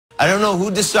I don't know who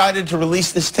decided to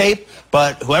release this tape,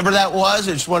 but whoever that was,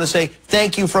 I just want to say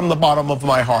thank you from the bottom of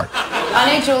my heart.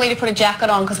 I need Julie to put a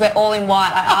jacket on because we're all in white.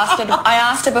 I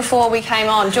asked her before we came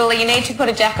on, Julie, you need to put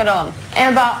a jacket on.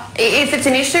 Amber, if it's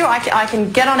an issue, I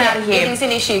can get on out of here. If it's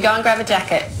an issue, go and grab a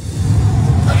jacket.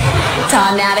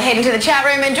 Time now to head into the chat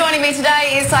room, and joining me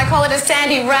today is psychologist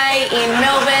Sandy Ray in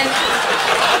Melbourne.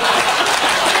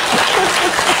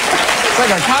 It's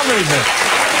like a comedy bit.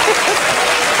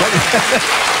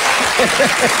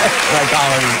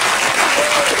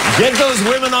 Get those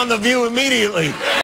women on The View immediately.